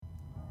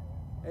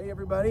Hey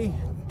everybody,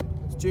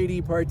 it's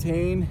JD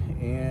Partain,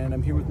 and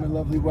I'm here with my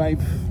lovely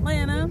wife,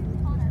 Lana,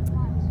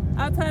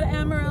 outside of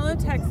Amarillo,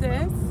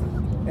 Texas.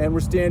 And we're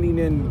standing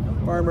in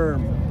Farmer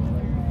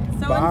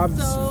Bob's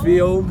So-and-so.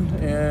 field,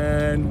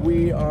 and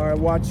we are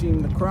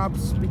watching the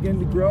crops begin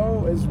to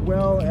grow as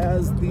well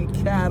as the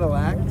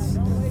Cadillacs.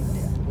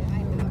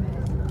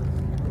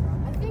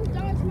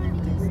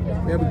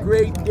 We have a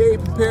great day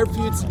prepared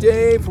for you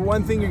today. For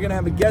one thing, you're going to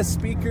have a guest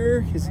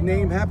speaker. His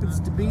name happens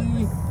to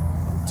be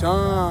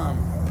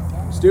Tom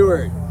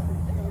Stewart.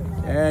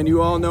 And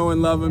you all know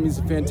and love him. He's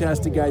a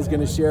fantastic guy. He's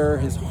going to share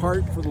his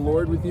heart for the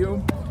Lord with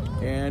you.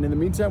 And in the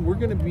meantime, we're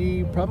going to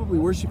be probably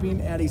worshiping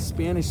at a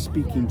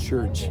Spanish-speaking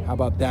church. How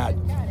about that?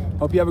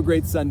 Hope you have a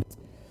great Sunday.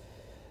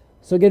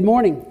 So good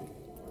morning.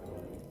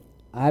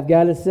 I've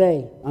got to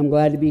say, I'm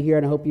glad to be here,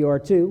 and I hope you are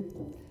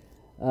too.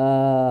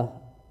 JD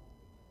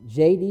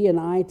and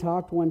I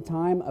talked one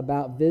time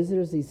about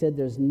visitors. He said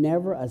there's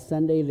never a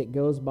Sunday that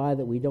goes by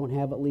that we don't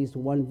have at least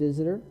one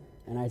visitor.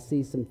 And I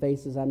see some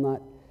faces I'm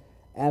not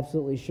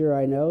absolutely sure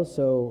I know.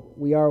 So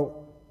we are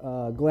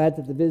glad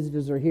that the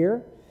visitors are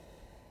here.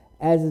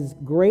 As is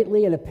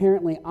greatly and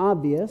apparently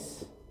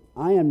obvious,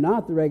 I am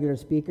not the regular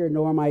speaker,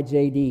 nor am I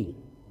JD.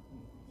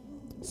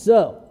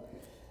 So,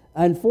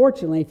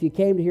 unfortunately, if you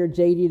came to hear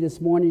JD this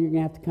morning, you're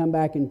going to have to come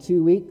back in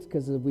 2 weeks,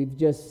 because as we've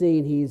just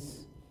seen,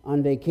 he's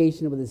on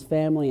vacation with his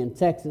family in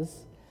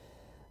Texas.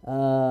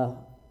 I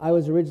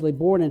was originally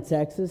born in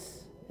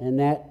Texas, and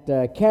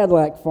that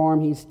Cadillac farm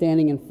he's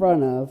standing in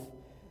front of,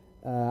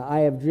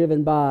 I have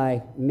driven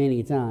by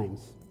many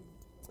times.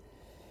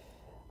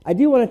 I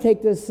do want to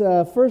take this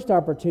first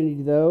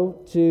opportunity,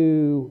 though,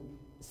 to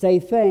say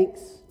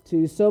thanks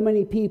to so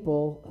many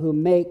people who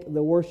make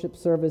the worship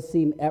service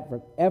seem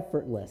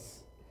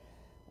effortless.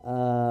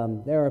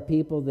 There are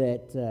people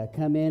that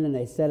come in and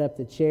they set up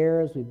the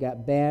chairs. We've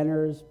got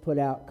banners, put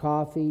out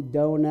coffee,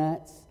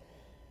 donuts,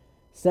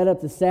 set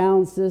up the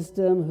sound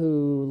system,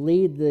 who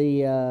lead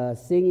the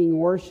singing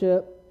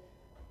worship,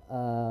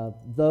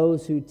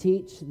 those who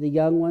teach the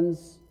young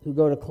ones who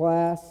go to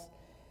class.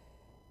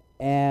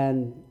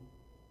 And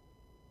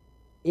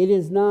it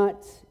is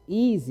not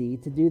easy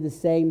to do the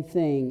same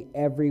thing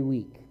every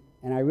week.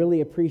 And I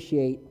really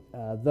appreciate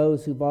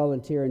those who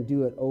volunteer and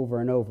do it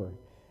over and over.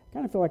 I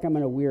kind of feel like I'm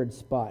in a weird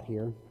spot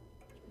here.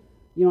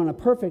 You know, in a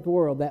perfect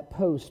world, that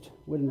post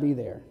wouldn't be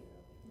there.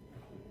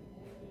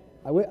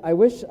 I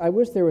wish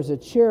there was a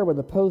chair where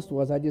the post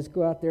was. I'd just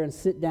go out there and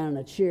sit down in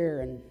a chair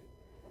and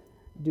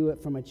do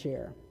it from a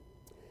chair.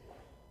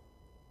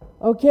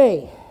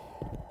 Okay,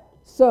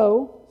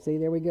 so, see,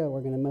 there we go.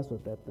 We're going to mess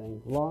with that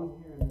thing.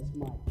 Long hair and this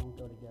mic don't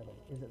go together.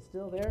 Is it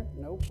still there?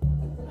 Nope.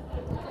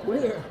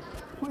 Where?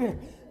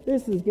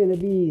 This is going to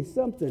be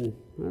something.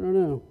 I don't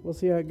know. We'll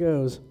see how it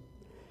goes.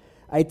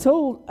 I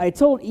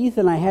told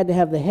Ethan I had to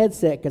have the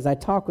headset because I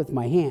talk with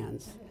my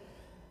hands.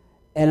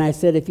 And I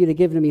said if you'd have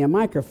given me a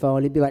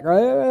microphone, he'd be like,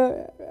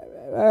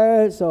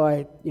 so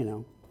I,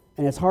 and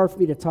it's hard for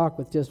me to talk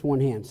with just one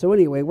hand. So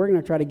anyway, we're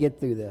going to try to get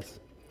through this.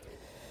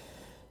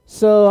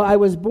 So I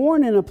was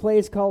born in a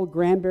place called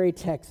Granbury,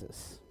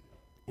 Texas.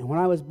 And when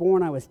I was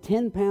born, I was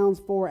 10 pounds,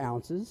 4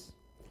 ounces.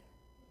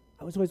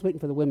 I was always waiting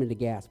for the women to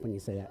gasp when you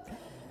say that.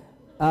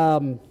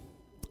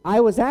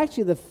 I was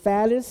actually the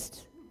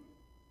fattest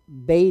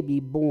baby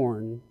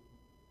born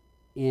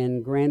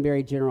in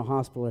Granbury General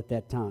Hospital at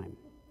that time.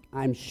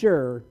 I'm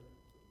sure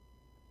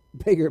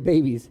bigger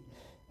babies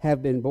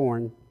have been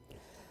born.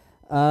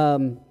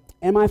 And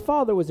my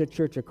father was a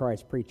Church of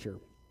Christ preacher.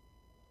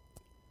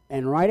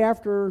 And right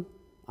after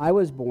I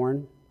was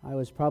born, I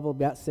was probably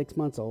about 6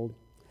 months old,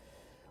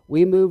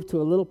 we moved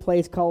to a little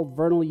place called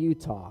Vernal,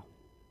 Utah.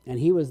 And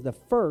he was the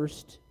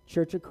first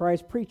Church of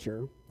Christ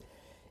preacher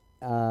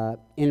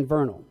in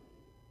Vernal.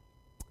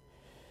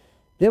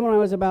 Then when I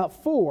was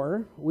about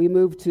 4, we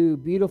moved to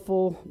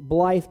beautiful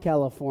Blythe,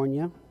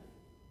 California.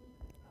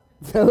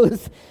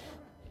 Those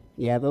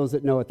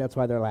that know it, that's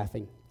why they're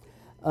laughing.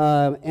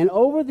 And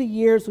over the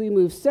years, we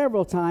moved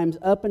several times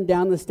up and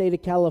down the state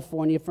of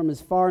California, from as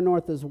far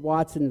north as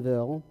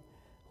Watsonville,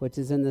 which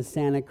is in the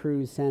Santa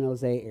Cruz, San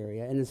Jose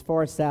area, and as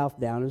far south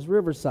down as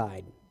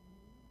Riverside.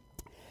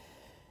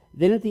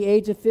 Then at the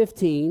age of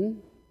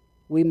 15,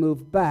 we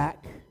moved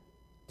back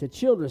to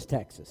Childress,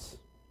 Texas.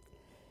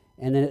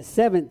 And then at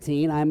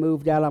 17, I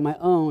moved out on my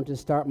own to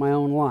start my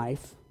own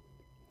life.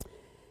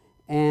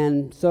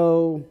 And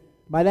so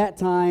by that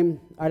time,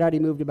 I'd already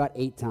moved about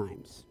 8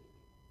 times.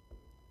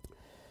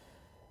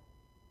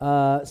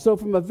 So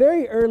from a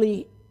very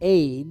early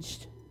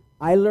age,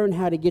 I learned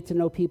how to get to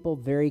know people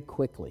very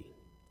quickly,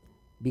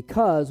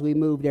 because we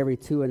moved every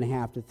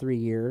 2.5 to 3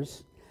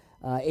 years.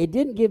 It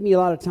didn't give me a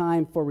lot of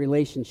time for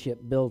relationship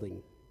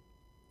building.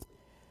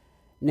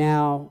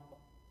 Now,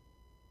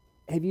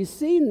 have you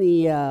seen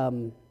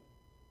the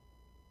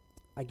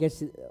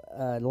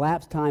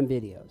lapse time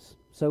videos?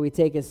 So we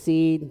take a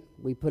seed,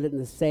 we put it in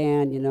the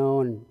sand,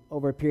 and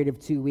over a period of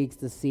 2 weeks,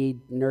 the seed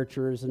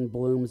nurtures and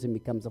blooms and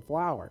becomes a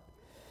flower.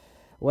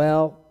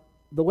 Well,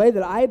 the way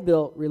that I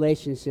built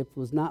relationships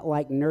was not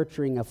like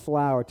nurturing a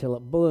flower till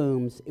it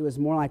blooms. It was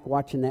more like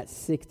watching that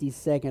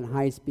 60-second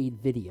high-speed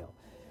video.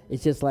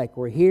 It's just like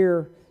we're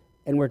here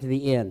and we're to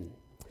the end.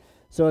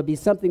 So it'd be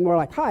something more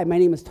like, hi, my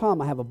name is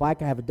Tom. I have a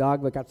bike. I have a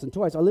dog. I got some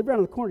toys. I live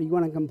around the corner. You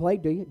want to come play?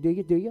 Do you? Do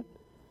you? Do you?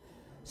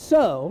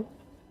 So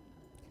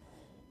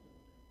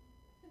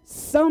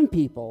some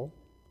people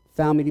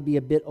found me to be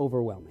a bit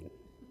overwhelming,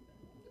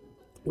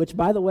 which,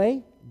 by the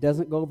way,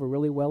 doesn't go over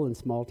really well in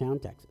small-town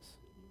Texas.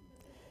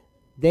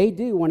 They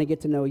do want to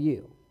get to know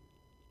you.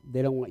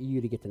 They don't want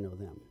you to get to know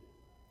them.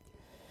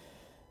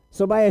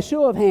 So by a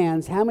show of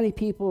hands, how many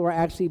people were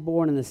actually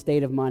born in the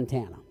state of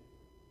Montana?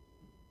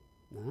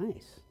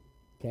 Nice.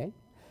 Okay.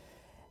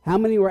 How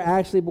many were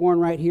actually born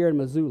right here in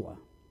Missoula?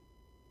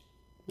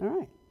 All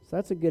right. So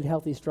that's a good,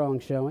 healthy, strong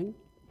showing.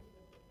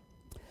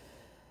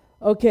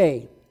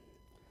 Okay.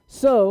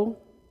 So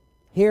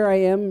here I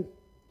am,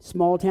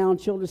 small town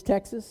Childress,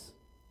 Texas,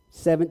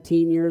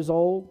 17 years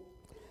old.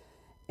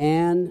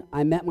 And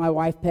I met my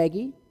wife,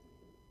 Peggy.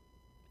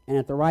 And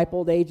at the ripe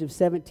old age of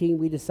 17,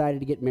 we decided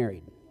to get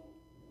married.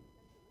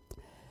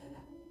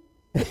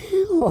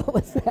 What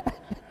was that?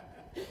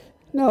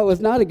 No, it was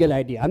not a good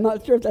idea. I'm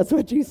not sure if that's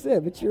what you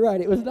said, but you're right,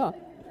 it was not.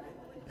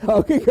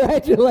 Oh,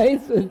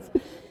 congratulations.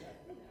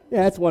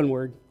 Yeah, that's one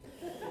word.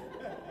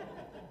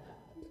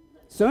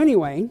 So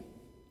anyway,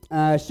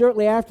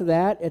 shortly after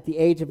that, at the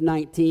age of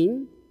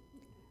 19,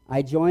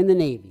 I joined the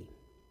Navy.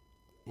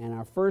 And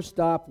our first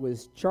stop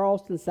was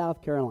Charleston,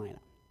 South Carolina.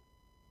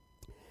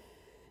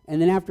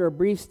 And then after a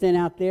brief stint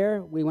out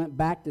there, we went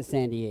back to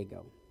San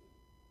Diego,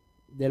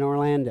 then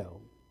Orlando,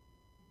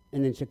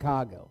 and then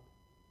Chicago,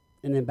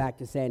 and then back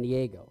to San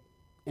Diego,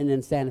 and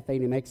then Santa Fe,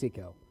 New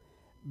Mexico,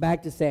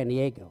 back to San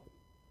Diego.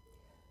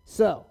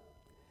 So,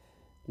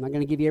 I'm not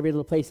going to give you every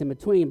little place in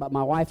between, but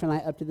my wife and I,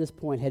 up to this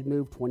point, had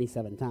moved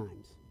 27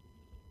 times.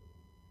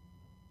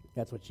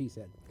 That's what she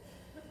said.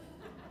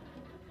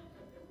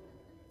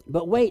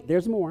 But wait,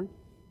 there's more.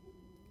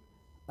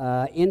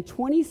 In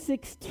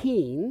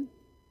 2016,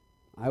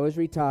 I was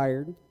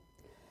retired,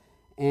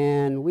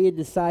 and we had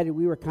decided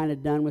we were kind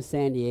of done with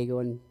San Diego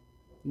and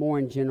more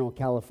in general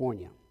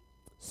California.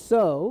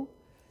 So,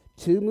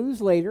 2 moves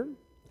later,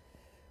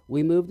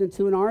 we moved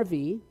into an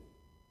RV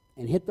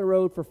and hit the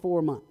road for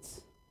 4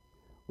 months.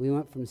 We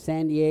went from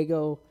San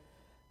Diego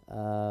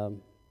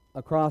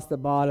across the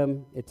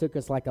bottom. It took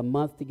us like a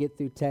month to get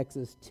through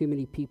Texas. Too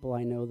many people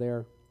I know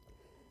there.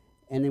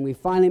 And then we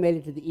finally made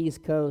it to the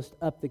East Coast,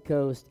 up the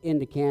coast,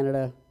 into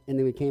Canada, and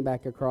then we came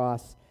back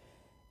across,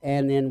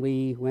 and then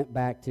we went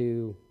back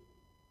to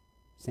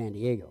San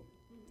Diego.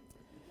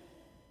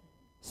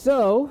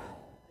 So,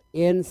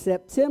 in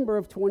September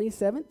of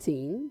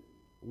 2017,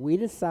 we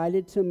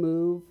decided to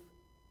move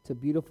to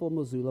beautiful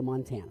Missoula,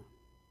 Montana.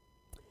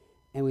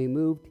 And we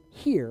moved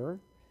here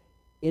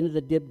into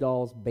the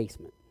Dibdall's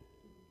basement.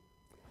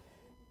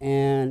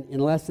 And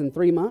in less than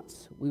 3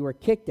 months, we were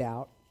kicked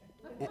out.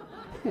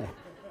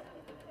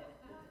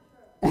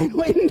 And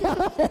went and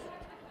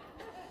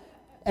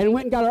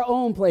got our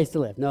own place to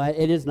live. No,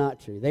 it is not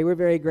true. They were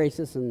very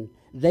gracious, and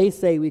they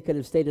say we could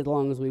have stayed as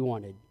long as we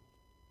wanted.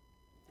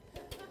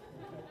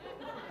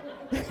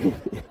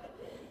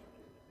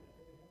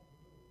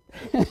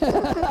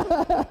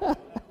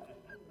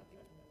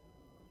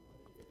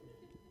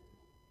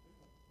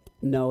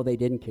 No, they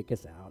didn't kick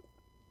us out.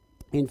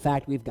 In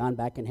fact, we've gone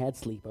back and had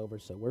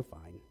sleepovers, so we're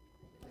fine.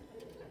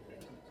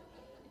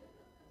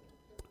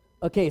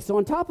 Okay, so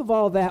on top of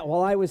all that,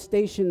 while I was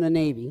stationed in the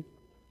Navy,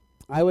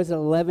 I was at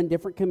 11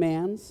 different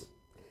commands,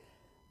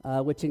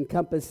 which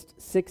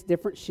encompassed 6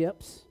 different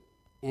ships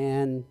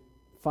and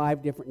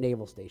 5 different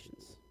naval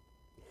stations.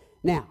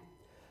 Now,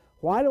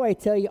 why do I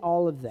tell you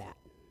all of that?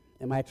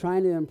 Am I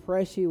trying to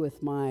impress you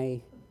with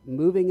my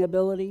moving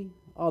ability,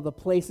 all the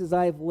places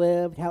I've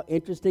lived, how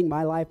interesting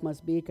my life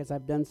must be because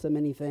I've done so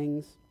many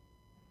things?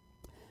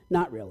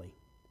 Not really.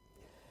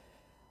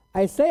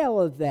 I say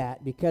all of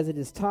that because it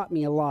has taught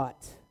me a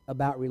lot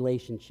about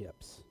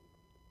relationships.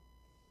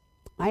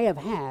 I have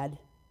had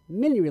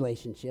many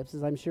relationships,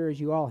 as I'm sure as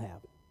you all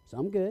have.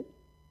 Some good,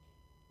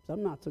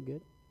 some not so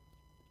good.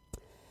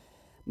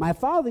 My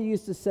father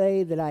used to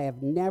say that I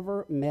have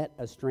never met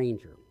a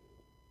stranger.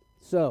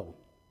 So,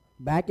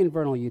 back in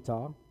Vernal,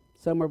 Utah,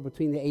 somewhere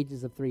between the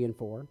ages of 3 and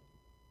 4,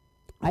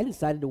 I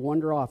decided to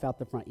wander off out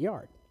the front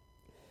yard,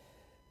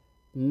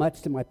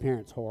 much to my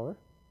parents' horror.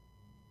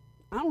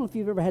 I don't know if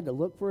you've ever had to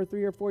look for a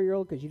 3 or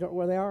 4-year-old because you don't know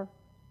where they are.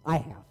 I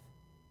have.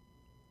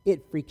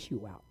 It freaks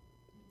you out.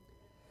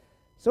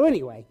 So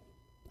anyway,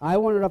 I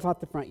wandered off out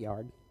the front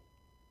yard,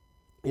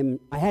 and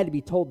I had to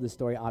be told this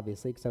story,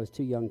 obviously, because I was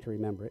too young to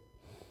remember it.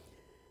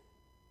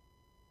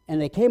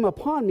 And they came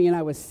upon me, and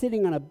I was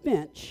sitting on a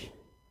bench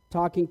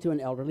talking to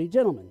an elderly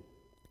gentleman.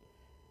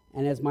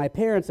 And as my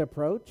parents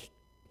approached,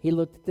 he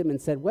looked at them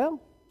and said,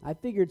 well, I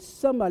figured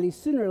somebody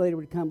sooner or later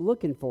would come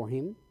looking for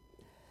him.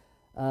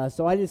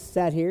 So I just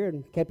sat here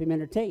and kept him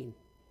entertained.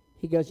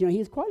 He goes,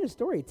 he's quite a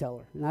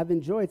storyteller, and I've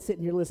enjoyed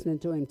sitting here listening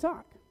to him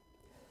talk.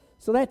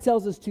 So that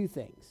tells us 2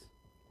 things.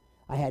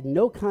 I had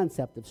no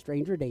concept of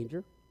stranger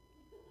danger,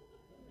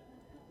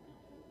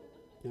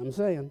 I'm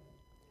saying.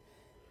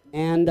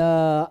 And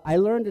I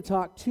learned to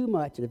talk too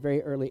much at a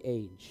very early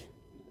age.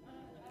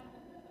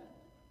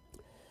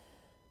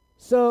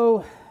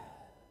 So,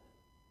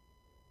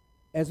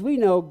 as we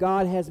know,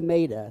 God has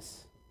made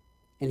us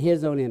in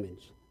His own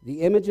image,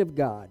 the image of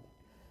God,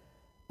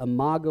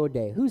 Imago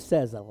Dei. Who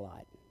says that a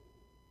lot?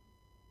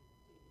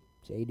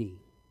 JD.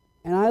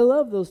 And I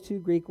love those two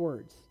Greek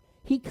words.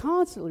 He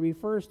constantly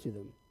refers to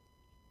them.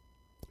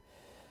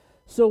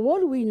 So what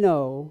do we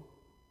know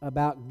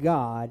about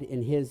God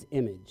in His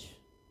image?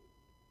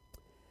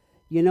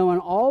 You know, in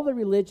all the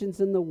religions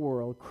in the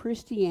world,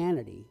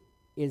 Christianity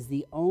is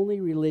the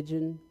only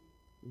religion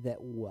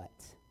that what?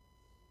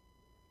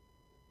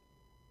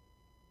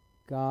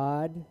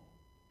 God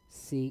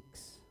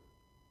seeks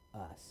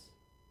us.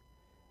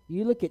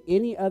 You look at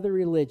any other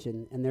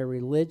religion, and they're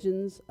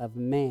religions of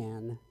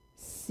man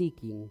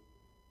seeking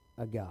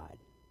a God.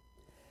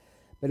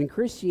 But in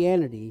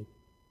Christianity,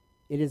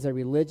 it is a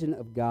religion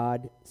of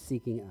God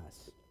seeking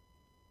us.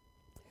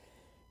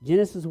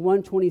 Genesis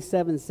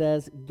 1:27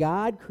 says,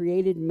 God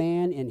created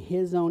man in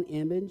His own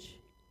image.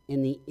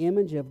 In the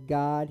image of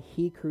God,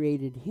 He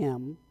created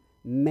him.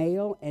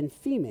 Male and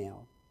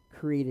female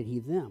created He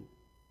them.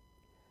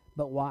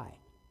 But why?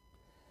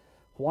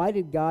 Why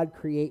did God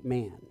create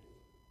man?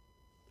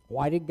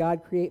 Why did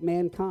God create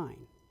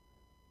mankind?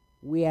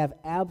 We have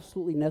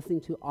absolutely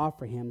nothing to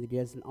offer Him that He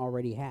doesn't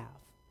already have.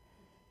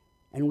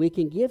 And we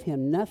can give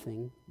Him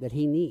nothing that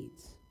He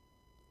needs.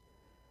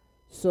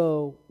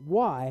 So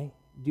why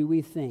do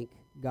we think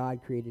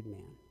God created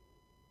man?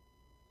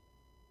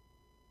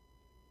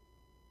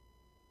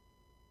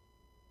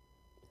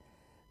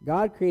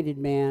 God created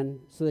man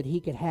so that He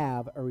could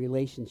have a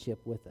relationship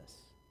with us.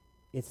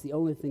 It's the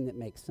only thing that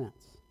makes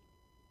sense.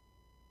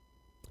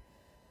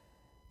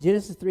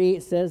 Genesis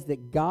 3:8 says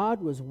that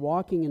God was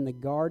walking in the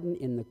garden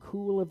in the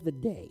cool of the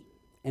day.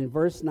 And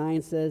verse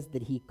 9 says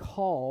that He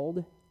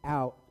called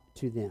out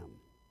to them.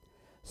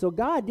 So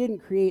God didn't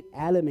create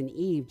Adam and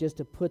Eve just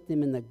to put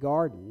them in the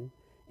garden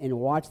and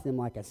watch them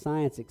like a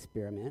science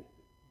experiment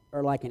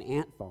or like an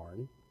ant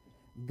farm.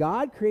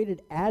 God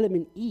created Adam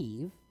and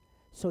Eve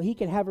so He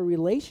could have a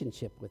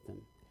relationship with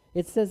them.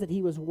 It says that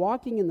He was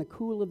walking in the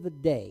cool of the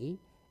day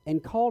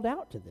and called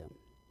out to them.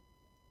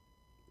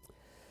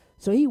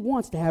 So He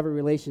wants to have a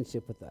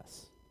relationship with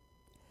us.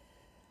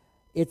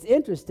 It's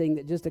interesting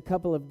that just a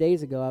couple of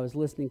days ago I was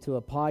listening to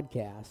a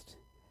podcast,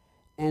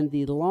 and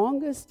the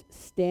longest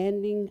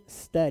standing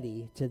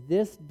study to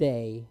this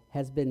day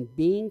has been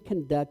being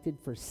conducted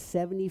for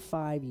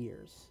 75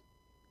 years.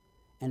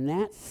 And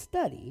that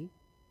study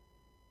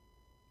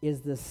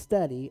is the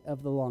study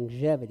of the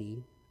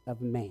longevity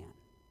of man.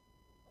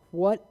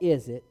 What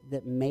is it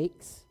that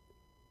makes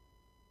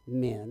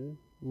men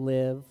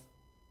live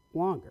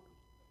longer?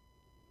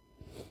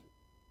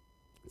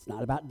 It's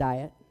not about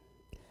diet.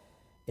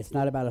 It's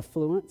not about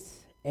affluence,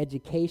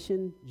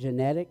 education,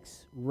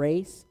 genetics,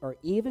 race, or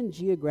even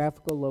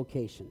geographical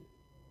location.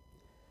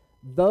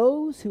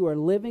 Those who are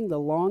living the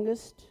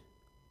longest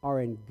are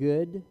in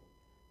good,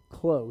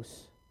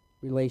 close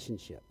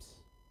relationships.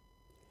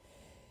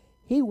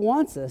 He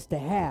wants us to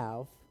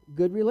have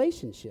good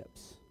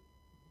relationships.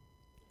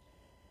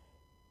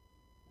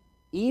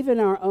 Even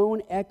our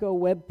own Echo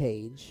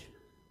webpage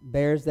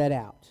bears that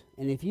out.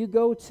 And if you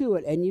go to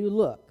it and you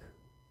look,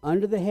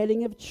 under the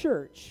heading of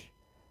church,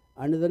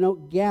 under the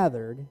note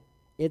gathered,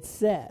 it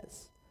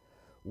says,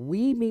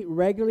 we meet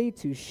regularly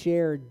to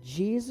share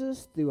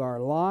Jesus through our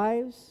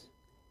lives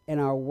and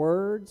our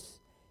words,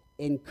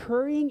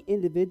 encouraging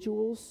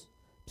individuals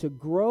to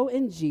grow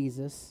in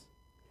Jesus,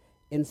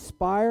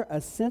 inspire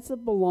a sense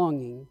of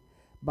belonging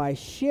by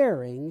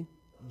sharing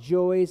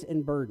joys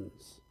and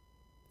burdens.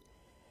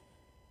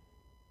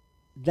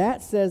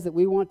 That says that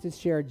we want to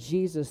share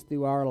Jesus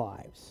through our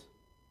lives,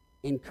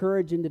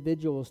 encourage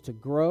individuals to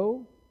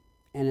grow,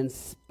 and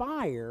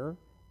inspire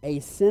a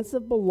sense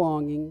of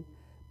belonging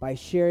by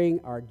sharing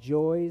our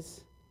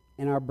joys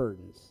and our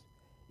burdens.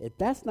 If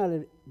that's not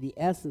the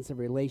essence of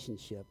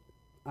relationship,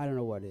 I don't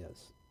know what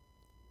is.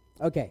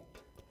 Okay,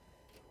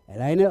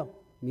 and I know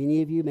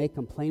many of you may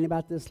complain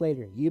about this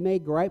later. You may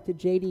gripe to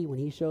JD when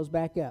he shows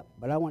back up,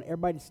 but I want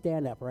everybody to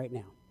stand up right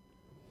now.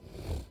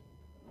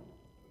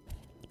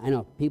 I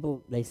know,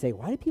 people, they say,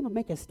 why do people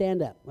make us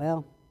stand up?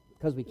 Well,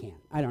 because we can.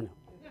 I don't know.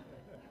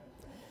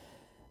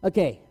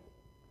 Okay,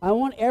 I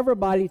want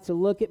everybody to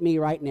look at me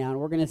right now, and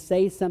we're going to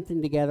say something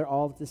together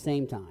all at the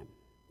same time.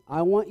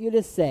 I want you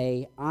to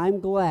say, I'm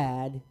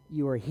glad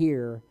you are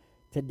here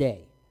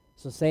today.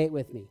 So say it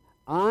with me.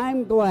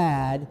 I'm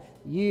glad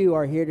you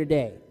are here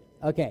today.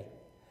 Okay.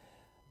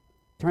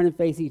 Turn and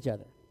face each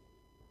other.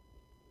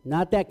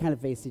 Not that kind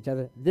of face each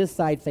other. This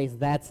side face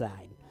that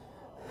side.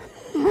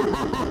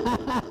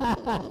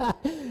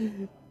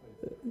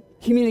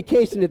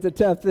 Communication is a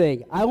tough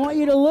thing. I want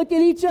you to look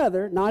at each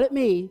other, not at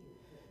me.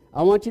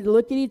 I want you to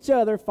look at each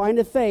other, find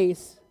a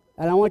face,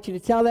 and I want you to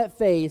tell that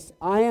face,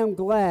 I am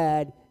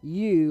glad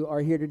you are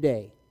here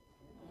today.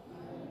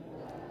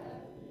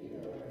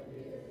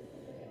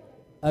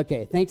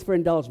 Okay, thanks for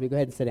indulging me. Go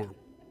ahead and sit down.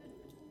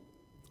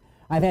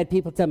 I've had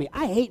people tell me,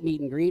 I hate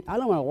meet and greet. I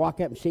don't want to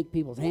walk up and shake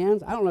people's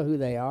hands. I don't know who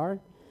they are.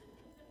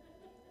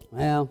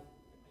 Well,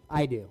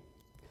 I do.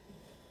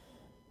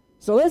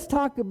 So let's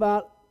talk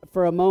about,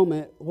 for a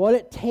moment, what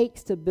it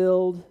takes to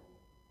build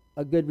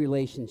a good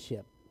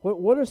relationship.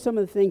 What are some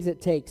of the things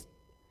it takes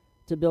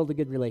to build a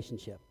good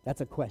relationship?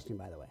 That's a question,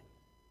 by the way.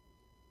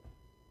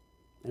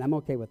 And I'm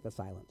okay with the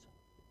silence.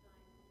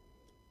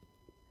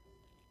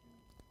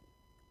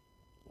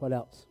 What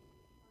else?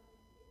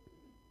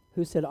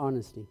 Who said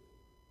honesty?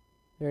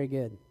 Very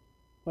good.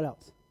 What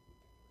else?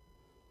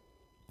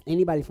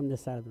 Anybody from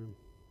this side of the room?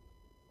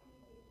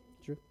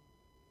 True.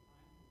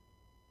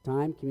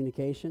 Time,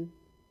 communication.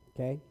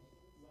 Okay.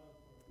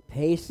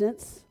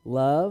 Patience,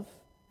 love.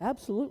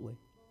 Absolutely.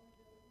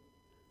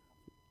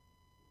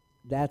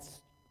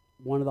 That's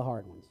one of the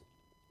hard ones.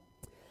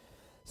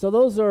 So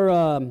those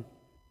are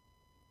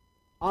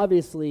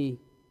obviously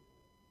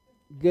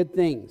good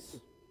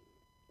things.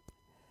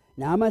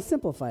 Now I'm going to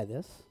simplify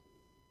this.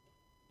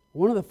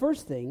 One of the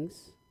first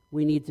things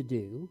we need to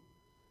do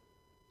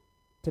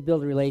to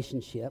build a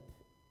relationship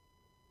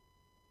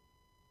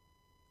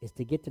is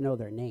to get to know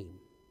their name.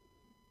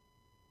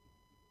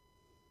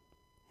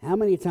 How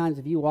many times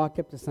have you walked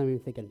up to somebody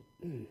thinking,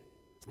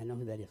 I know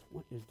who that is.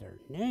 What is their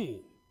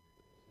name?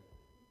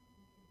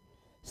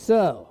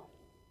 So,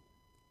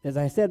 as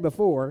I said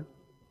before,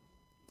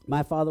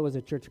 my father was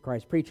a Church of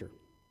Christ preacher.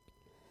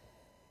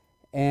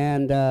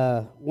 And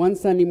one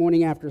Sunday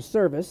morning after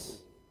service,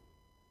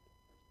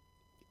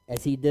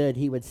 as he did,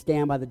 he would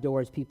stand by the door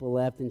as people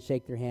left and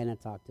shake their hand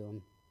and talk to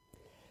them.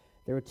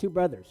 There were two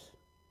brothers,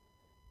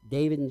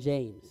 David and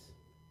James.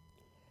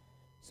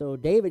 So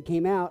David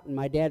came out, and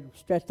my dad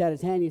stretched out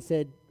his hand, and he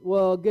said,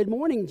 well, good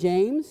morning,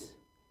 James.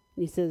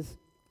 And he says,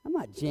 I'm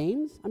not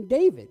James, I'm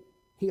David.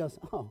 He goes,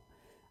 oh,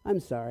 I'm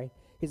sorry.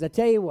 He says, I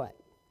tell you what,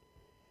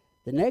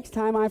 the next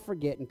time I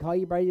forget and call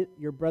you by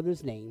your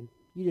brother's name,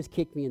 you just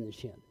kick me in the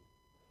shin.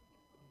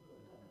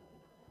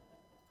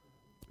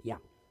 Yeah.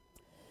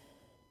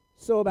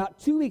 So about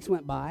 2 weeks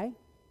went by.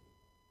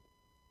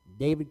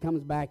 David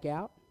comes back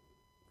out.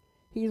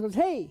 He goes,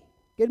 hey,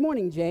 good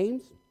morning,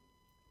 James.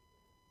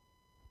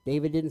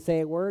 David didn't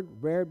say a word,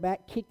 reared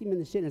back, kicked him in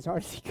the shin as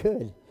hard as he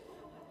could.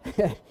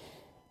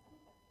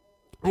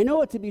 I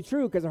know it to be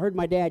true because I heard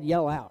my dad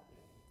yell out.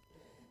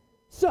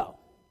 So,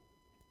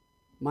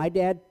 my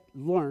dad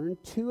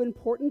learned two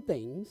important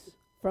things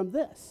from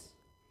this.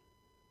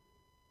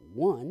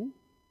 One,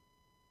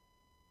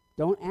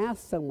 don't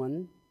ask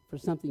someone for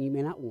something you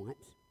may not want.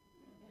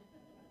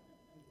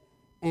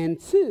 And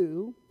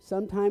two,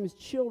 sometimes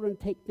children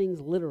take things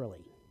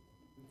literally.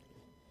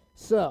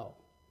 So,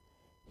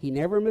 he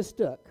never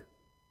mistook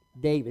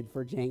David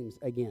for James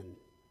again.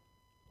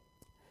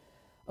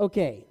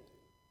 Okay.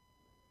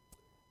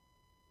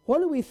 What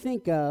do we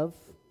think of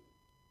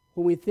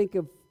when we think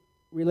of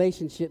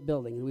relationship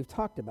building? And we've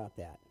talked about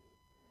that.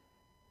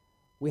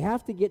 We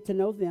have to get to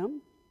know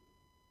them.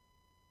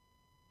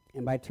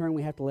 And by turn,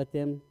 we have to let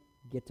them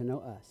get to know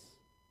us.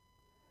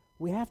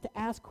 We have to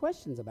ask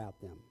questions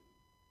about them.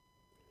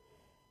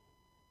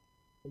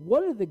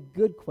 What are the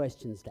good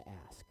questions to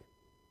ask?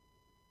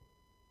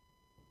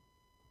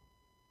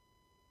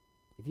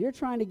 If you're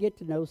trying to get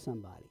to know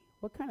somebody,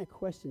 what kind of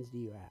questions do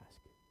you ask?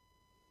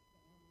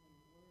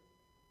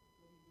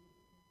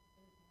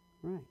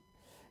 Right.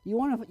 You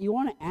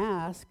want to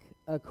ask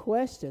a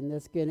question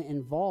that's going to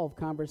involve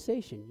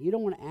conversation. You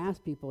don't want to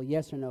ask people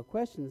yes or no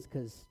questions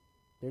because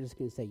they're just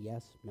going to say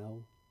yes,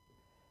 no.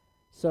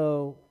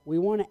 So we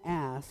want to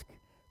ask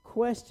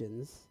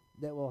questions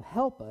that will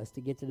help us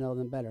to get to know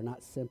them better,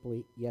 not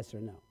simply yes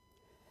or no.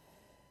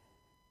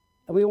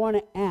 And we want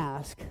to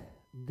ask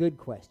good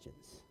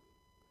questions.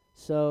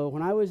 So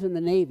when I was in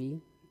the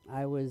Navy,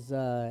 I was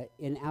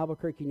in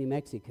Albuquerque, New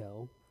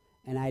Mexico,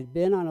 and I'd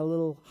been on a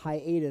little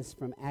hiatus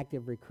from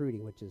active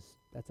recruiting,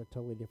 that's a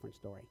totally different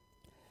story.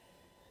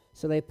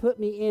 So they put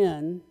me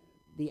in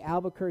the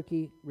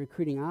Albuquerque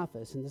recruiting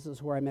office, and this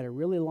is where I met a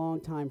really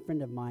long-time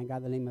friend of mine, a guy by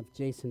the name of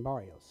Jason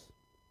Barrios.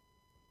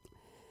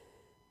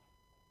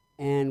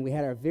 And we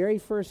had our very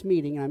first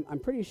meeting, and I'm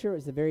pretty sure it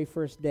was the very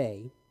first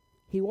day.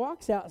 He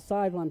walks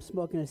outside while I'm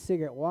smoking a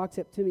cigarette, walks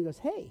up to me and goes,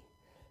 hey,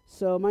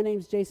 so my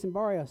name's Jason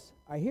Barrios.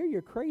 I hear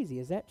you're crazy.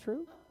 Is that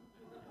true?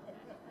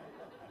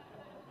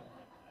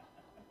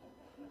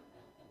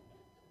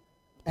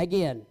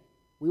 Again,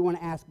 we want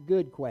to ask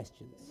good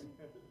questions.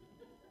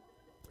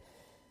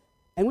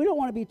 And we don't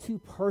want to be too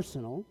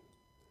personal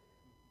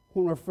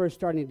when we're first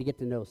starting to get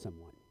to know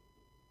someone.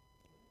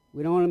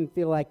 We don't want them to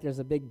feel like there's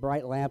a big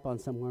bright lamp on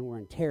someone, we're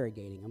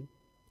interrogating them.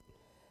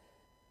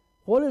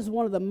 What is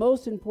one of the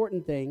most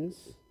important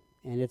things,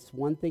 and it's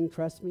one thing,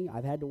 trust me,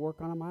 I've had to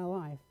work on in my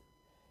life.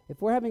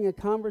 If we're having a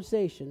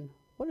conversation,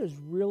 what is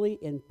really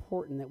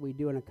important that we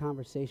do in a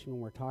conversation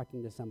when we're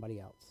talking to somebody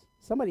else?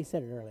 Somebody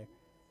said it earlier.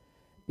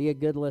 Be a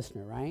good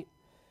listener, right?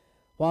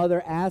 While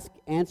they're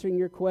answering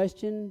your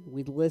question,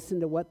 we listen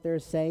to what they're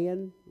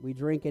saying. We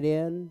drink it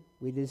in.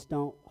 We just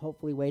don't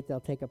hopefully wait till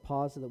they'll take a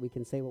pause so that we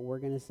can say what we're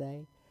going to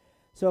say.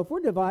 So if we're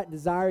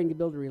desiring to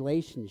build a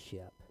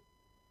relationship,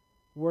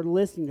 we're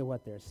listening to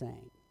what they're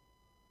saying.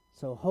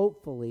 So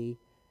hopefully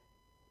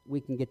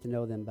we can get to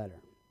know them better.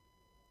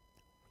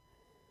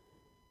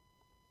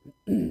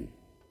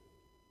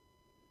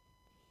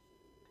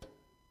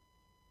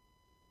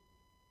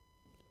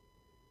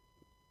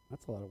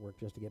 That's a lot of work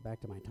just to get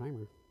back to my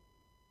timer.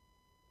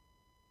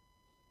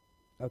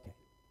 Okay.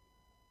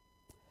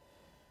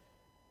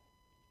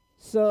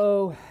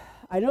 So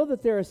I know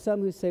that there are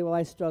some who say, well,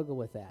 I struggle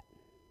with that.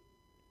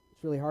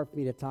 It's really hard for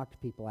me to talk to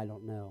people I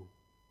don't know.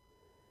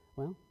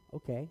 Well,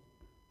 okay.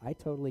 I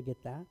totally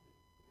get that.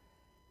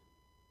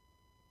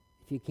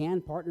 If you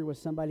can, partner with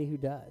somebody who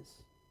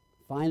does.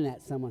 Find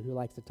that someone who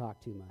likes to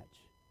talk too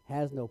much,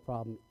 has no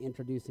problem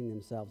introducing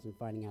themselves and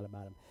finding out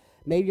about them.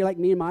 Maybe you're like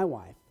me and my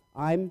wife.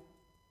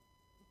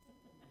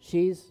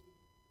 She's.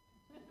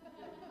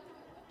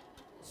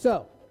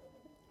 So,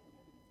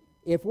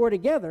 if we're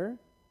together,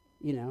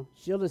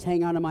 she'll just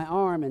hang onto my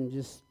arm and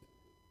just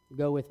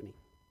go with me.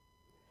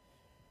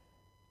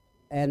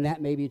 And that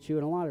may be true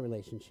in a lot of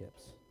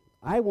relationships.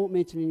 I won't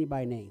mention any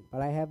by name,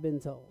 but I have been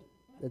told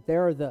that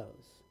there are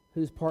those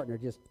whose partner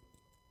just,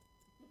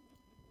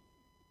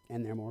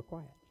 and they're more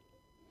quiet.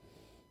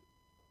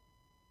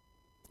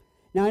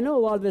 Now, I know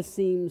a lot of this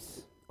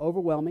seems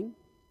overwhelming,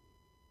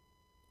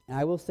 and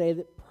I will say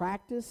that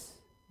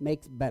practice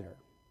makes better.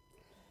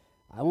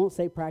 I won't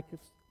say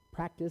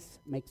practice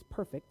makes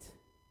perfect,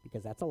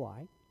 because that's a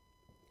lie.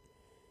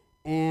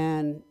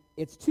 And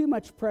it's too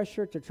much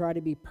pressure to try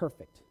to be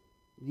perfect.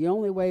 The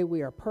only way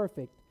we are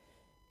perfect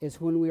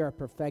is when we are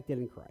perfected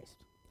in Christ.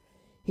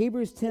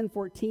 Hebrews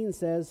 10:14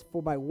 says,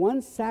 "For by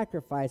one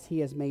sacrifice he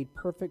has made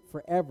perfect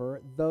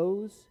forever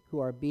those who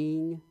are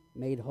being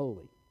made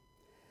holy."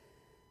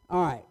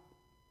 All right.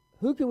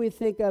 Who can we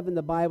think of in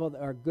the Bible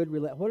that are good?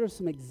 What are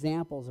some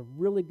examples of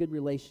really good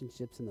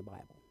relationships in the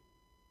Bible?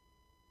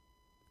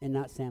 And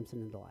not Samson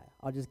and Delilah.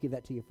 I'll just give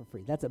that to you for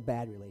free. That's a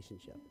bad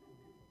relationship.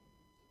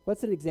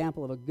 What's an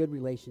example of a good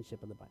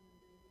relationship in the Bible?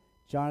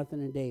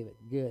 Jonathan and David.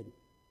 Good.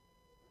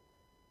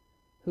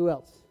 Who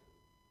else?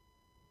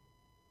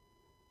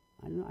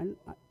 I don't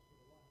know.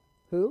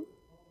 Who?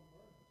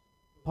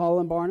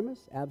 Paul and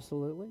Barnabas.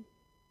 Absolutely.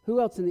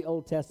 Who else in the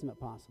Old Testament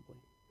possibly?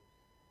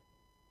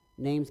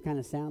 Names kind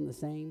of sound the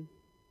same.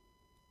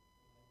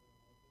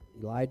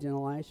 Elijah and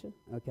Elisha.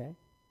 Okay.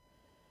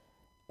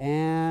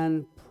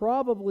 And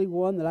probably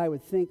one that I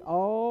would think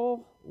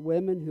all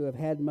women who have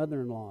had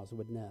mother-in-laws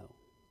would know.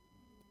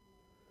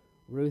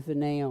 Ruth and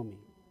Naomi.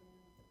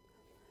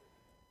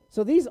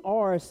 So these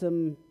are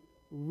some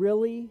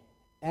really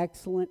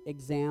excellent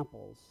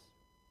examples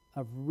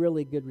of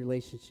really good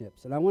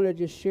relationships. And I want to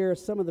just share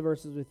some of the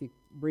verses with you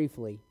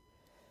briefly.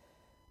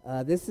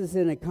 This is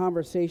in a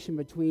conversation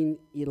between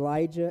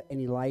Elijah and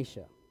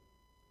Elisha.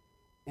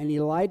 And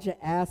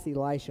Elijah asked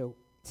Elisha,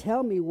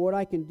 "Tell me what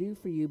I can do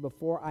for you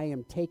before I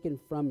am taken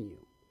from you."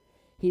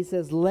 He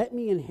says, "Let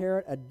me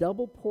inherit a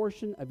double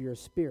portion of your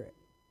spirit."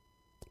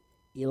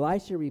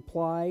 Elisha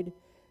replied,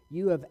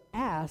 "You have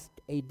asked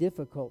a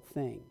difficult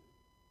thing.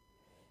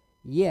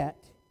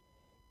 Yet,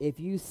 if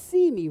you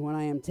see me when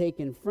I am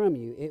taken from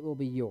you, it will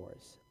be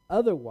yours.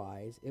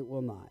 Otherwise, it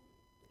will not."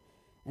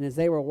 And as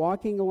they were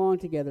walking along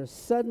together,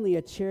 suddenly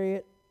a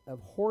chariot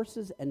of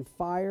horses and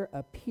fire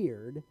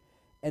appeared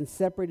and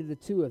separated the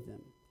two of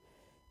them.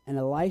 And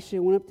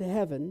Elisha went up to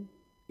heaven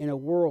in a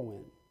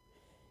whirlwind.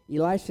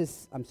 Elijah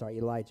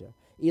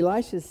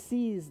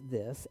sees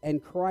this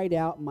and cried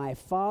out, my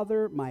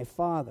father,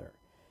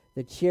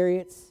 the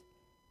chariots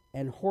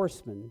and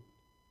horsemen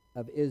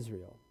of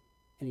Israel."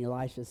 And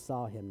Elisha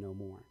saw him no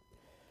more.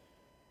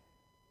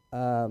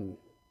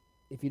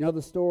 If you know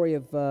the story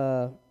of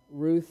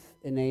Ruth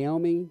and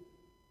Naomi,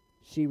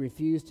 she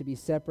refused to be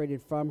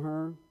separated from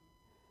her.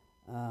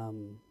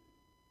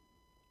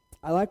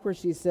 I like where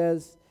she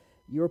says,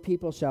 "Your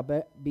people shall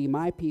be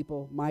my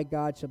people, my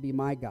God shall be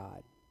my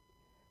God.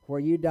 Where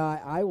you die,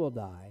 I will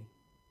die,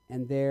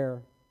 and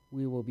there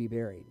we will be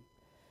buried."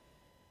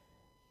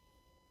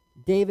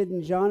 David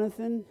and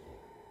Jonathan,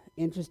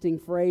 interesting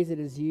phrase that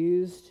is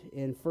used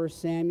in 1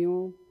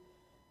 Samuel,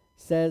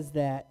 says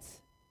that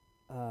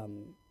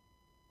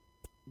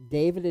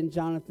David and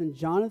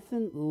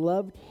Jonathan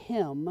loved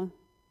him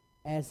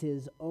as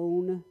his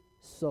own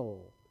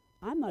soul.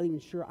 I'm not even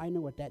sure I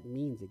know what that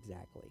means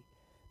exactly,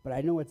 but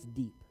I know it's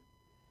deep.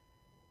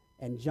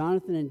 And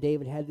Jonathan and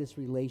David had this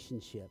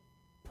relationship,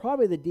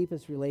 probably the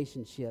deepest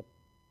relationship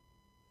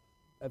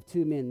of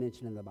two men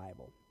mentioned in the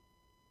Bible.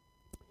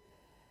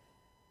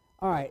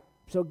 All right,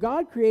 so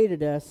God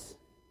created us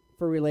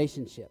for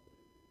relationship.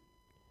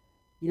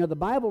 The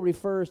Bible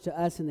refers to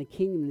us in the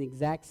kingdom in the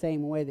exact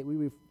same way that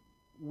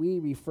we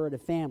refer to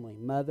family: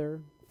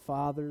 mother,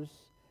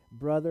 fathers,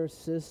 brother,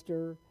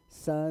 sister,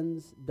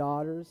 sons,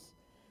 daughters.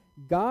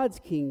 God's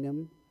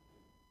kingdom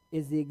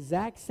is the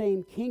exact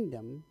same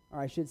kingdom, or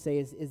I should say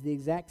is the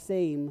exact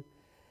same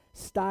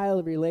style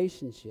of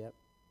relationship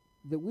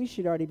that we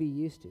should already be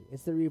used to.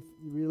 It's the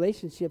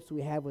relationships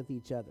we have with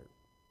each other.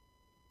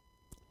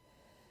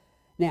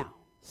 Now,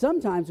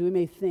 sometimes we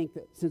may think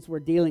that since we're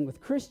dealing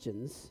with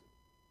Christians,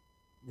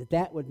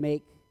 that would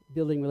make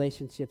building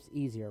relationships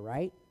easier,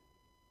 right?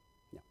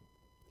 No.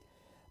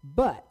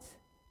 But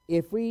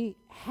if we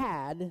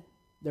had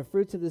the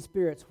fruits of the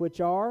spirits, which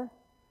are,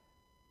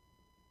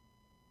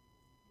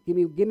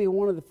 give me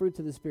one of the fruits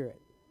of the Spirit.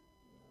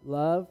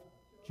 Love,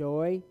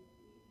 joy.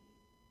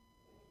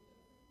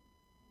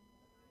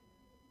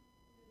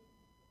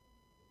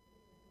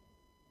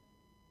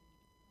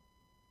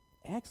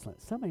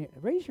 Excellent. Somebody,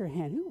 raise your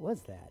hand. Who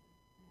was that?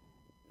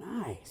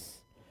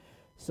 Nice.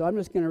 So I'm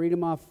just going to read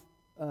them off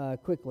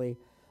quickly.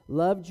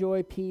 Love,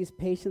 joy, peace,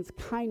 patience,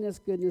 kindness,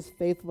 goodness,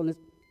 faithfulness.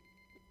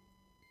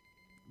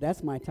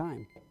 That's my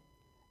time.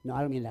 No,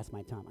 I don't mean that's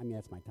my time. I mean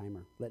that's my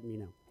timer, letting me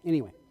know.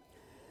 Anyway.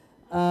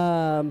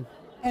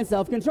 And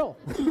self-control.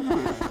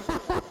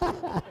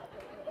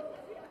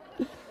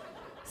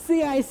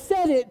 See, I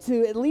said it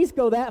to at least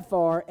go that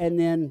far and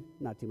then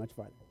not too much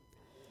farther.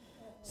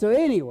 So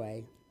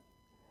anyway,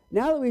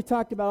 now that we've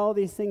talked about all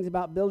these things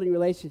about building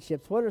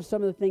relationships, what are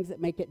some of the things that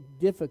make it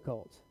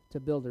difficult to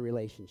build a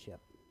relationship?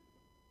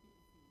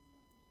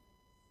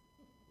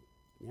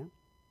 Yeah?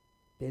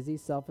 Busy,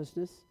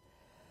 selfishness.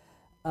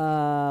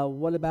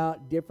 What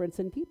about difference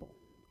in people?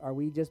 Are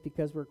we, just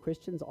because we're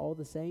Christians, all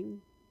the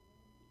same?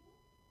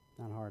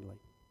 Not hardly.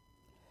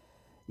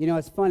 You know,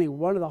 it's funny.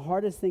 One of the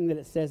hardest things that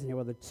it says in here,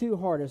 well, the two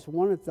hardest.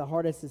 One, it's the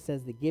hardest. It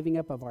says the giving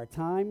up of our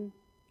time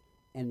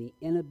and the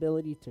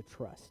inability to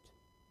trust.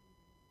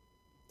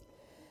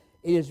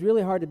 It is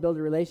really hard to build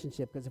a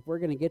relationship because if we're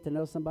going to get to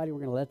know somebody, we're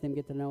going to let them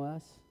get to know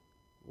us,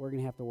 we're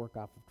going to have to work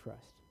off of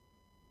trust.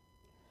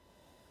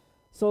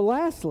 So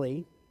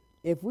lastly,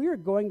 if we are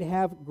going to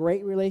have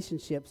great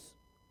relationships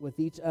with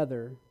each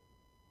other,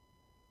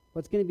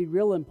 what's going to be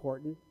real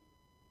important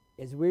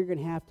is we're going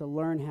to have to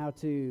learn how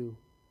to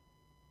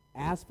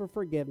ask for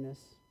forgiveness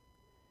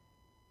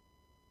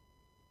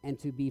and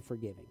to be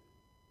forgiving.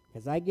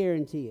 Because I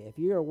guarantee you, if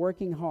you are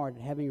working hard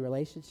at having a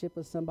relationship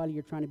with somebody,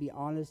 you're trying to be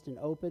honest and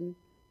open,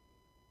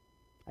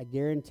 I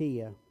guarantee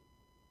you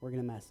we're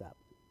going to mess up.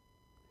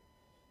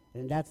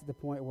 And that's the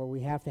point where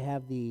we have to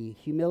have the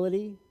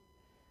humility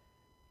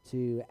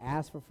to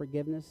ask for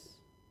forgiveness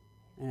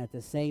and at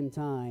the same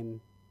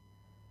time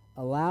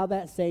allow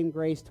that same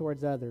grace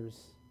towards others,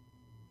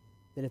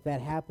 that if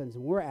that happens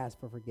and we're asked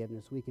for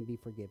forgiveness, we can be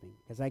forgiving.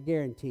 Because I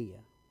guarantee you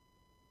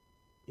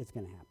it's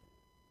going to happen.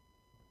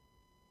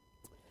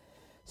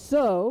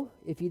 So,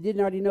 if you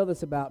didn't already know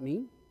this about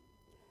me,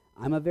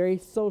 I'm a very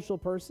social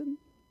person.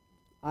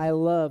 I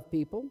love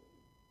people.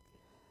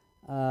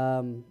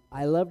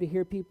 I love to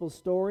hear people's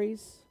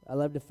stories. I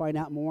love to find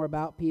out more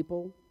about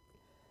people.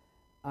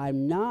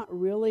 I'm not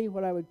really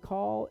what I would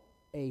call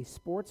a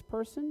sports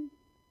person,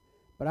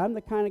 but I'm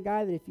the kind of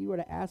guy that if you were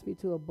to ask me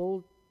to a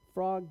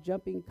bullfrog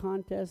jumping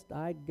contest,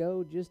 I'd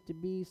go just to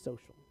be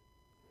social.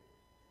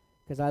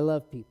 Because I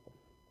love people,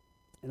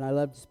 and I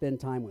love to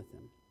spend time with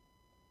them.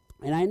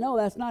 And I know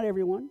that's not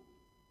everyone,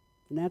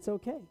 and that's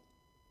okay.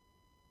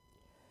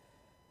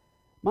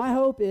 My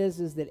hope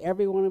is that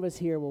every one of us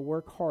here will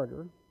work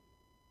harder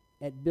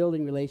at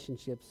building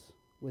relationships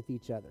with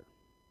each other.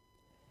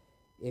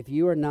 If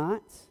you are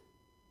not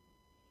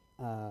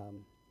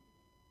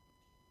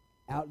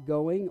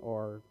outgoing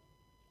or,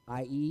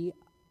 i.e.,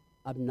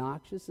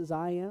 obnoxious as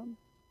I am,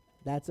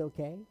 that's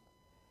okay.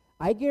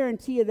 I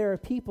guarantee you there are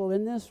people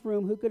in this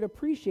room who could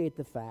appreciate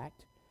the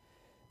fact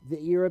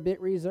that you're a bit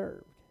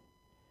reserved.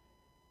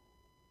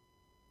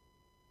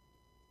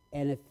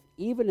 And if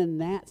even in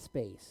that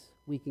space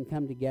we can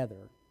come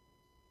together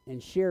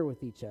and share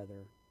with each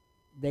other,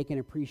 they can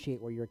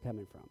appreciate where you're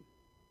coming from.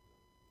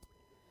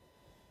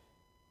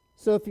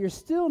 So if you're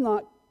still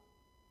not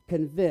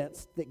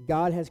convinced that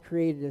God has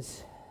created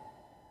us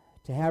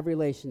to have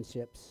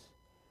relationships,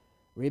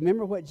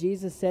 remember what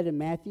Jesus said in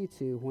Matthew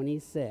 2 when he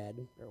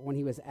said, or when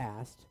he was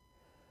asked,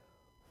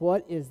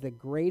 what is the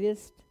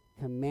greatest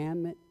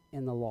commandment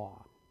in the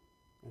law?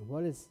 And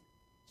what is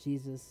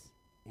Jesus'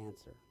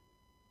 answer?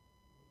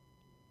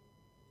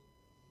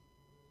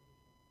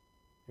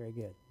 Very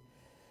good.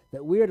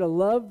 That we are to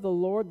love the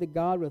Lord the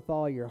God with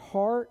all your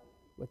heart,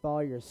 with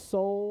all your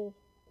soul,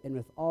 and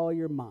with all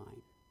your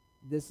mind.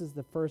 This is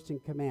the first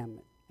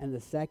commandment. And the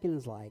second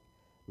is like,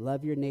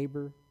 love your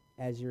neighbor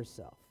as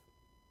yourself.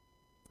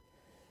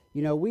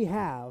 You know, we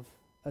have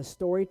a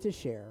story to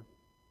share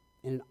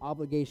and an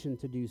obligation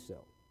to do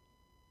so.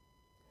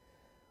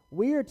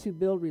 We are to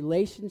build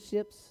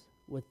relationships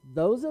with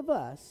those of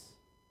us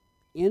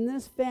in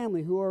this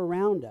family who are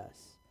around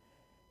us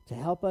to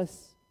help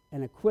us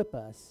and equip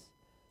us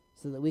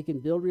so that we can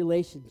build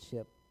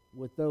relationship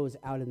with those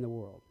out in the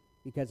world.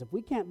 Because if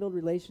we can't build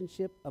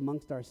relationship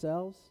amongst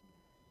ourselves,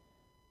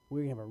 we're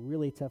going to have a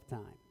really tough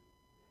time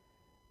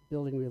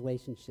building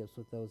relationships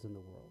with those in the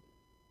world.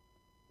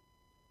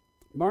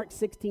 Mark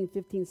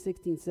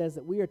 16:15-16 says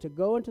that we are to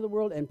go into the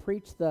world and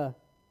preach the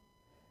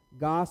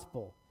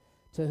gospel.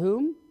 To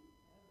whom?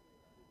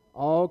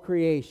 All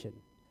creation.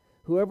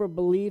 Whoever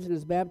believes and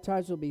is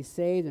baptized will be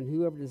saved, and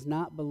whoever does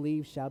not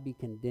believe shall be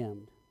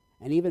condemned.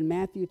 And even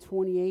Matthew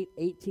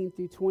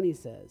 28:18-20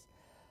 says,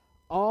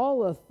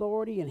 all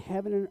authority in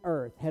heaven and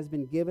earth has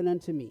been given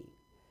unto me.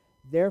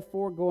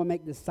 Therefore, go and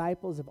make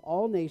disciples of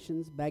all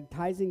nations,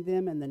 baptizing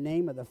them in the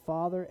name of the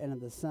Father and of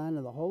the Son and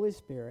of the Holy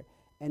Spirit,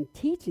 and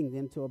teaching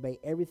them to obey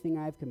everything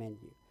I have commanded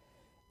you.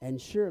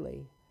 And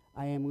surely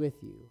I am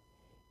with you,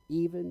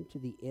 even to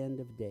the end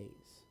of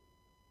days.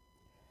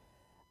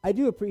 I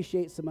do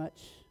appreciate so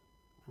much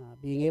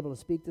being able to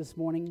speak this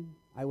morning.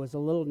 I was a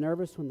little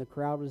nervous when the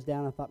crowd was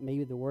down. I thought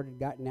maybe the word had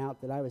gotten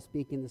out that I was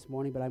speaking this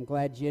morning, but I'm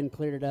glad Jen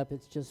cleared it up.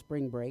 It's just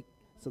spring break,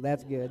 so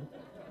that's good.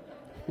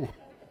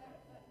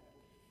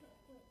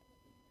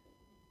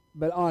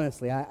 But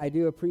honestly, I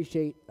do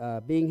appreciate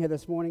being here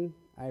this morning.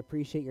 I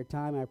appreciate your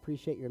time. I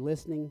appreciate your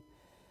listening.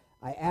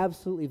 I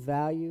absolutely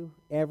value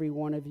every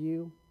one of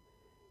you.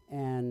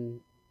 And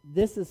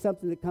this is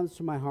something that comes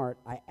from my heart.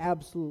 I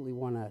absolutely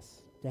want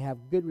us to have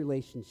good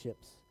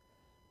relationships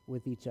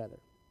with each other.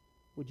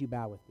 Would you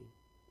bow with me?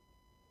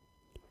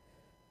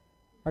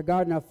 Our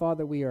God and our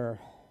Father, we are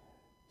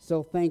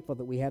so thankful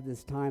that we have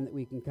this time that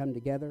we can come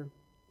together.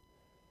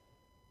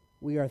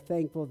 We are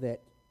thankful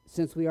that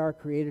since we are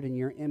created in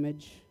your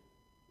image,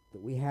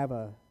 that we have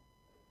a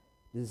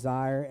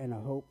desire and a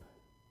hope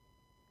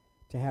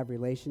to have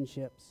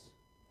relationships.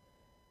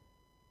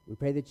 We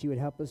pray that you would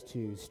help us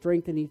to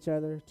strengthen each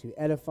other, to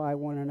edify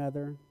one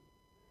another,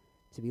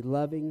 to be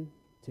loving,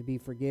 to be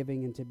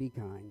forgiving, and to be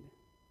kind.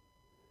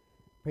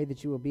 Pray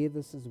that you will be with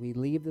us as we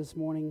leave this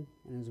morning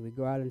and as we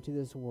go out into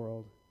this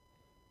world.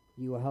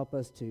 You will help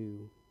us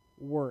to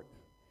work,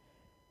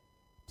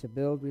 to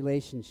build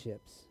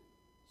relationships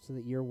so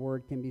that your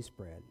word can be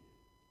spread.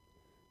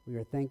 We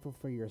are thankful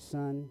for your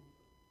Son.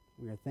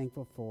 We are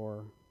thankful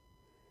for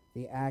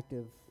the act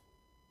of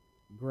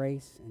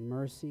grace and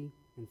mercy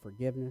and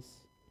forgiveness.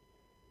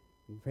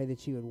 We pray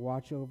that you would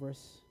watch over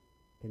us,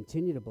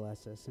 continue to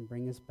bless us, and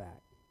bring us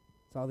back.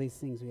 It's all these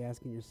things we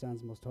ask in your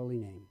Son's most holy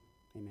name.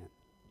 Amen.